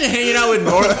vibe. Imagine hanging out with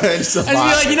North It's a and be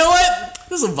vibe. like, you know what?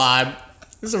 This is a vibe.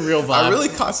 This is a real vibe. I really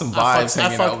caught some vibes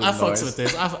hanging out with I fucks North. with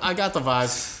this. I got the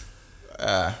vibes.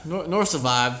 North's a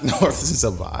vibe. North is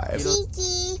a vibe.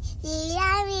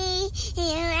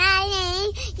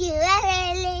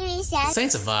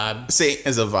 Saint's a vibe. Saint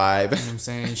is a vibe. You know what I'm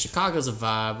saying? Chicago's a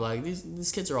vibe. Like,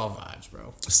 these kids are all vibes,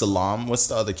 bro. Salam. What's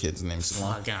the other kid's name?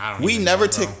 Salam. Again, I don't We even never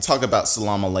know, bro. talk about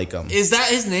Salam Alaikum. Is that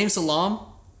his name, Salam?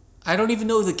 I don't even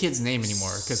know the kid's name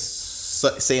anymore because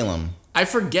Salem. I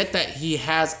forget that he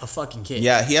has a fucking kid.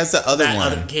 Yeah, he has the other that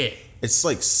one. other kid. It's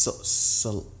like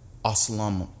Salam.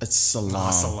 It's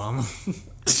Salam. Salam.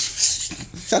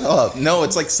 Shut up. No,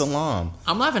 it's like Salam.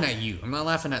 I'm laughing at you. I'm not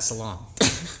laughing at Salam.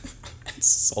 It's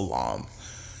Salam.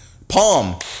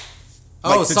 Palm. Oh,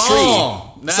 Like the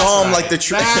Psalm. tree. That's Psalm right. like the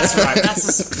tree. That's right. That's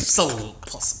a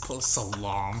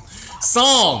Salam.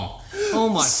 Psalm. Oh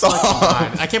my Psalm. fucking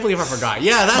god! I can't believe I forgot.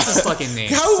 Yeah, that's his fucking name.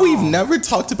 How we've never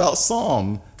talked about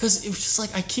Psalm? Because it was just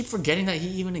like I keep forgetting that he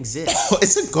even exists.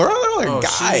 It's a girl or a Oh,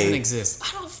 guy? she even exists.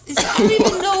 I don't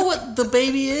even know what the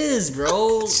baby is,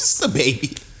 bro. It's just a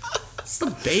baby. It's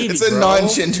the baby. It's a bro.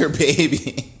 non-gender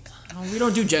baby. No, we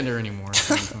don't do gender anymore.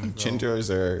 Genders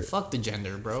are Fuck the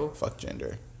gender, bro. fuck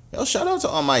gender. Yo, shout out to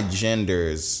all my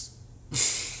genders,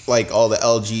 like all the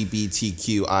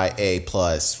LGBTQIA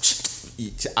plus.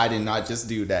 I did not just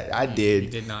do that. I did. You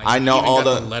did not. I You know even all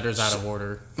got the letters out of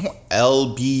order.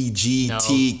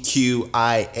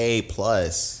 LBGTQIA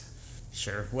plus.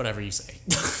 Sure, whatever you say.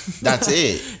 That's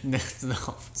it. No,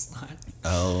 it's not.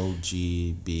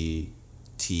 LGBTQIA.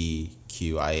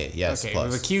 Yes, Okay,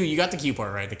 plus. the Q. You got the Q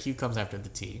part right. The Q comes after the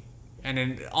T. And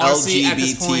then honestly, at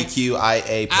this point,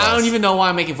 LGBTQIA plus. I don't even know why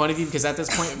I'm making fun of you because at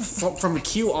this point, from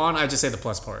Q on, I just say the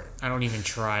plus part. I don't even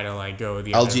try to like go with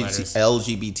the other letters.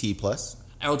 LGBT plus.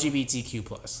 LGBTQ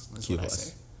plus. That's Q what plus. I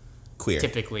say. Queer.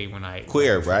 Typically, when I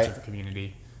Queer, refer right? to the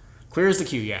community. Queer is the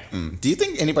Q, yeah. Do you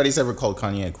think anybody's ever called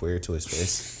Kanye a queer to his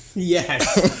face?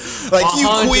 Yes. Like, you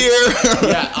 100 queer.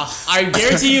 Yeah, I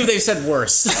guarantee you they've said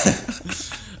worse.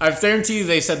 I guarantee you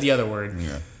they said the other word.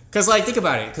 Yeah. Cause like think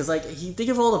about it, cause like think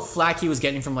of all the flack he was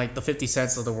getting from like the 50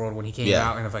 Cents of the world when he came Yeah.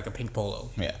 out in like a pink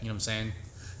polo. Yeah. You know what I'm saying?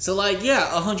 So like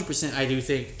 100% I do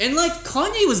think, and like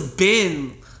Kanye was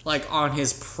been like on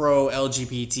his pro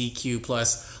LGBTQ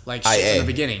plus like shit IA. from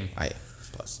the beginning. IA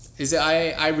plus. Is it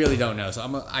I really don't know. So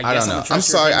I guess don't know. gonna trust I'm your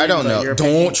sorry. I opinion, don't but know. your Don't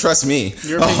opinion- trust me.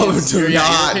 Your Oh, opinions- do your- yeah,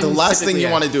 your not. The opinions last thing typically,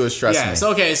 you want to do is trust yeah. me.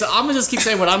 So okay, so I'm gonna just keep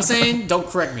saying what I'm saying. Don't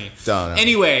correct me. Don't.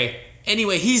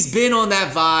 Anyway, he's been on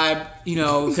that vibe, you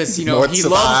know, because you know North's he a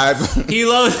loves vibe. he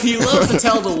loves to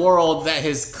tell the world that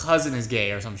his cousin is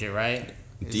gay or some shit, right?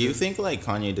 Do you think like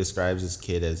Kanye describes his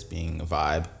kid as being a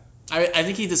vibe? I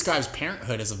think he describes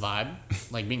parenthood as a vibe,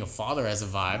 like being a father as a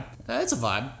vibe. That's a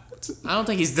vibe. I don't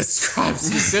think he's described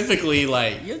specifically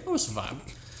like North's a vibe.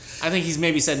 I think he's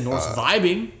maybe said North's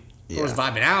vibing, North's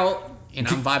vibing out, and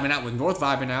I'm vibing out with North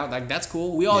vibing out. Like that's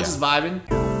cool. We all just vibing.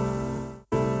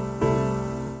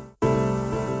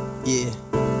 Yeah.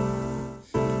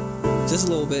 Just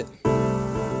a little bit.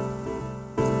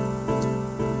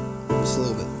 Just a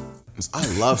little bit. I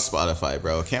love Spotify,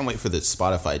 bro. Can't wait for the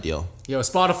Spotify deal. Yo,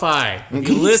 Spotify, if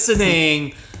you're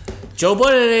listening, Joe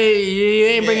Budden, he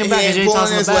ain't bringing back his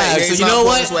tossing the bag. So you know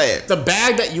what? The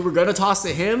bag that you were gonna toss to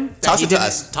him, Toss it to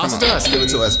us. Toss it Come to on. us. Give it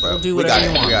to us, bro. We'll do We whatever got you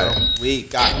it. want, We got bro. it. We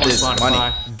got Come on, this Spotify.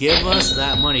 money. Give us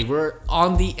that money. We're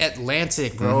on the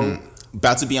Atlantic, bro.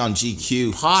 About to be on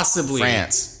GQ. Possibly.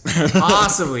 France.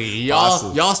 Possibly.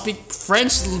 Y'all speak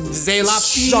French? C'est la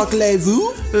fille.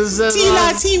 Chocolez-vous? C'est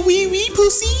la oui oui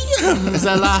pussy.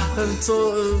 C'est la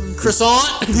croissant.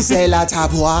 C'est la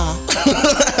tabois.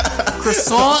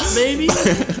 Croissant, baby.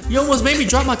 You almost made me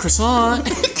drop my croissant.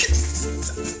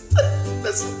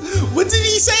 What did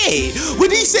he say? What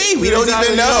did he say? We don't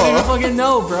even know. I don't even fucking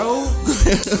know, bro.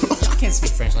 I can't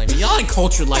speak French like me. Y'all ain't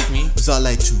cultured like me. Ça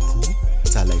like tout cool.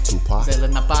 Ça like tout pas. C'est le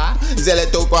napa. C'est le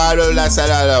tout pas de la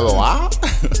salade.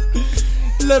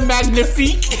 Le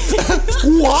magnifique.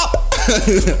 Wop.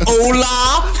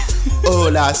 Hola.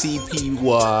 Hola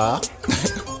CP-wa.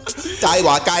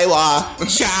 Kaiwa.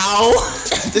 Ciao.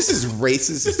 This is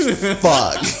racist as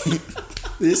fuck.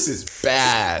 This is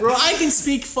bad. Bro, I can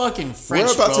speak fucking French,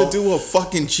 We're about bro. to do a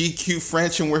fucking GQ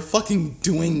French and we're fucking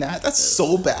doing that. That's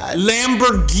so bad.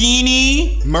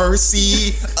 Lamborghini.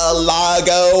 Mercy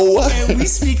Alago. Man, we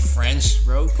speak French,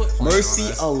 bro. Quit playing Mercy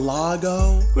on us.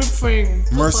 Alago. Quit playing.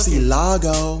 Mercy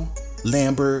Lago.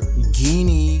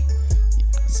 Lamborghini.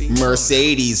 See,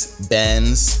 Mercedes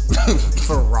Benz.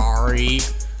 Ferrari.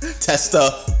 Testa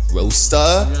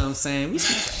Rosta. You know what I'm saying? We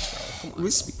speak French, bro. Come on.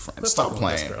 We speak French. Quit Stop fucking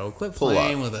with playing. us, bro. Quit Pull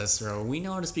playing up. with us, bro. We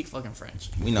know how to speak fucking French.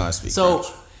 We know how to speak So,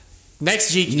 French.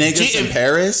 next GQ. Niggas in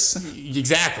Paris.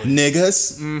 Exactly.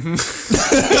 Niggas.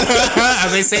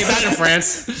 As they say that in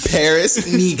France. Paris.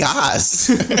 Niggas.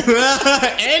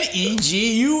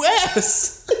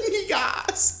 N-E-G-U-S.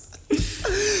 Niggas.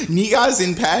 Niggas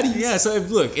in patties. Yeah, so if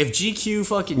GQ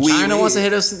fucking Oui, China oui. wants to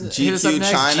hit us GQ up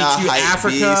next, China, GQ Hypebeast,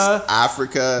 Africa,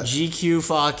 Africa. GQ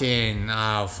fucking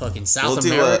South We'll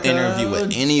do America. an interview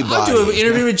with anybody. I'll do an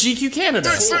interview with GQ Canada.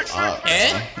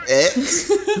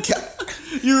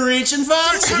 You reaching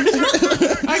fast? I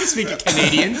can speak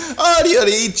Canadian. Oh, you're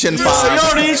reaching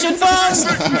fast. You're reaching fast.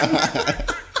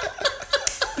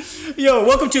 Yo,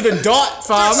 welcome to the dot,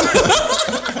 fam.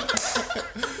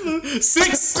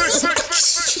 6.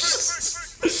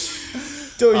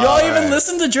 Do y'all even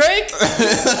listen to Drake?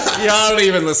 Y'all don't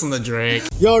even listen to Drake.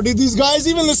 Yo, do these guys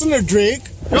even listen to Drake?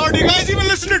 Guys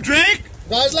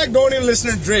like don't even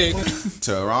listen to Drake.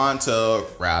 Toronto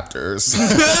Raptors.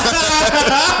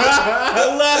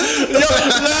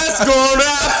 Let's go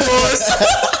Raptors.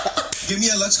 Give me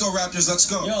a let's go Raptors, let's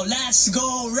go. Yo, let's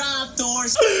go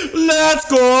Raptors. Let's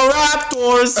go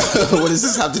Raptors. What does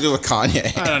this have to do with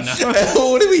Kanye? I don't know.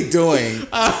 What are we doing?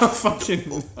 I don't fucking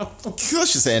know.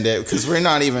 Let's just end it because we're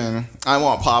not even. I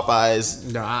want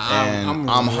Popeyes. No, I'm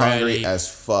I'm hungry ready. as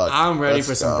fuck. I'm ready Let's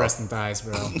for some go. breast and thighs,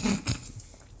 bro.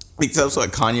 Except what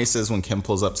Kanye says when Kim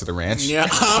pulls up to the ranch. Yeah,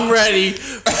 I'm ready. Yo,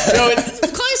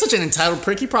 Kanye's such an entitled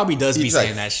prick. He probably does be He's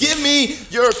saying like, that shit. Give me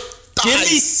your thighs. Give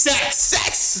me sex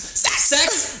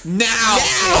now.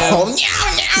 Meow,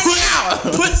 meow.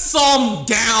 Put some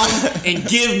down and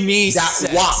give me That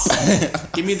sex. wop.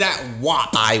 Give me that wop.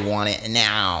 I want it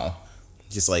now.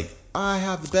 Just like I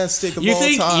have the best steak of You all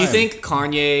time. think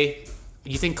Kanye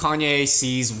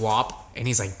sees WAP and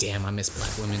he's like, damn, I miss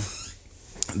black women.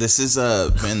 This has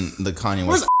been the Kanye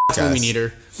Where's West the women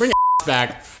eater? Bring your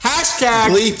back. Hashtag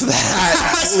Bleep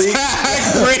that. Bleep.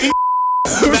 bring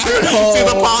back to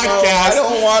the podcast. I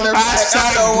don't want her back.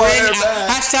 I don't want her back.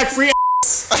 Hashtag free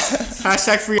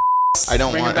Hashtag free I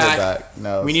don't Bring want her her back. back.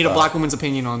 No. We need a stop. black woman's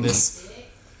opinion on this.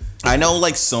 I know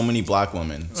like so many black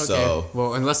women. Okay. So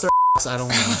Well, unless they're I don't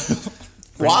know.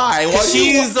 why? Why do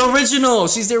you She's the original.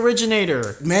 She's the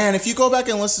originator. Man, if you go back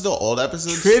and listen to old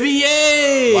episodes,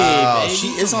 Trivia. wow, baby. she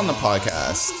is on the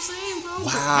podcast. Hashtag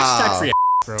Wow. free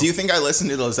bro. Do you think I listened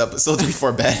to those episodes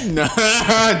before bed? No.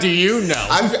 Do you know?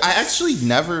 I actually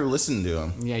never listened to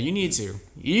them. Yeah, you need to.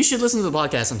 You should listen to the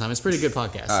podcast sometime. It's a pretty good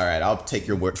podcast. All right, I'll take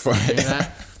your word for Hear it.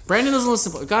 that? Brandon doesn't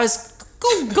listen to guys.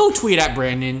 Go tweet at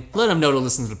Brandon. Let him know to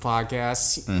listen to the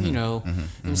podcast. You know what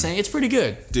I'm saying? It's pretty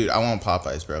good. Dude, I want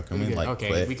Popeyes, bro. Can we Good. like Okay,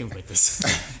 quit? we can quit this.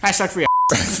 Hashtag free.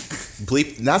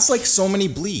 Bleep. That's like so many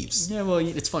bleeps. Yeah, well,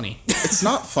 it's funny. It's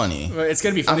not funny. It's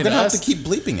gonna be I'm funny gonna to have us. to keep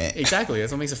bleeping it. Exactly.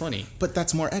 That's what makes it funny. But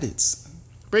that's more edits.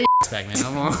 Bring your back, man.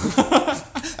 I'm on.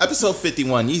 Episode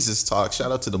 51, Yeezustalks.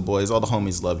 Shout out to the boys. All the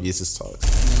homies love Yeezustalks.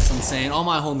 That's what I'm saying. All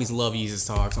my homies love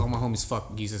Yeezustalks. All my homies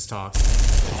fuck Yeezustalks.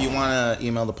 If you want to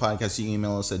email the podcast, you can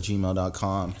email us at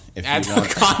gmail.com. If At you want,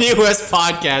 Kanye West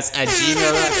Podcast at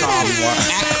gmail.com.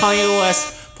 At Kanye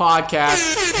West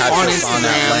Podcast catch on us on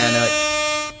Instagram.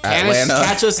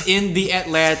 Catch us in the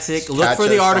Atlantic. Look Catch for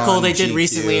the us article on they did GQ.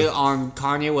 recently on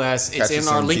Kanye West. It's Catch in us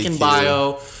our on link in GQ.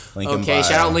 bio. Lincoln Okay,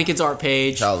 shout out Lincoln's art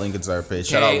page. Shout out Lincoln's art page.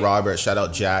 Shout out Robert. Shout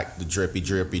out Jack, the drippy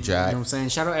Jack. You know what I'm saying?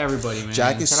 Shout out everybody, man.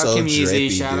 Jack is shout so out Kim drippy, Easy.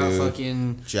 Shout dude. out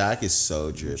fucking... Jack is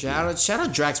so drippy. Shout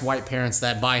out Drax's white parents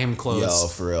that buy him clothes. Yo,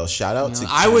 for real. Shout out to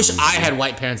I Kim wish Easy. I had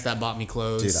white parents that bought me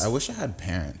clothes. Dude, I wish I had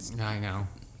parents. I know.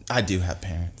 I do have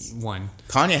parents. One.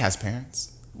 Kanye has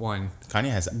parents.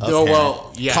 Kanye has a parent.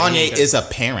 Well, yeah. Kanye is a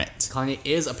parent. Kanye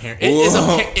is a parent. It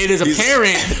is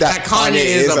apparent that Kanye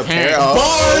is a parent.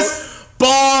 Oh.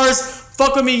 Bars.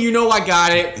 Fuck with me, you know I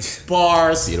got it.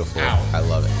 Bars. Beautiful. Out. I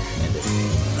love it. End it.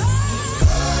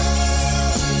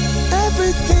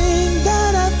 Everything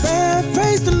that I bear,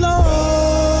 praise the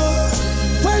Lord.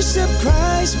 Worship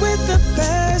Christ with the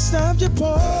best of your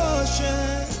poor.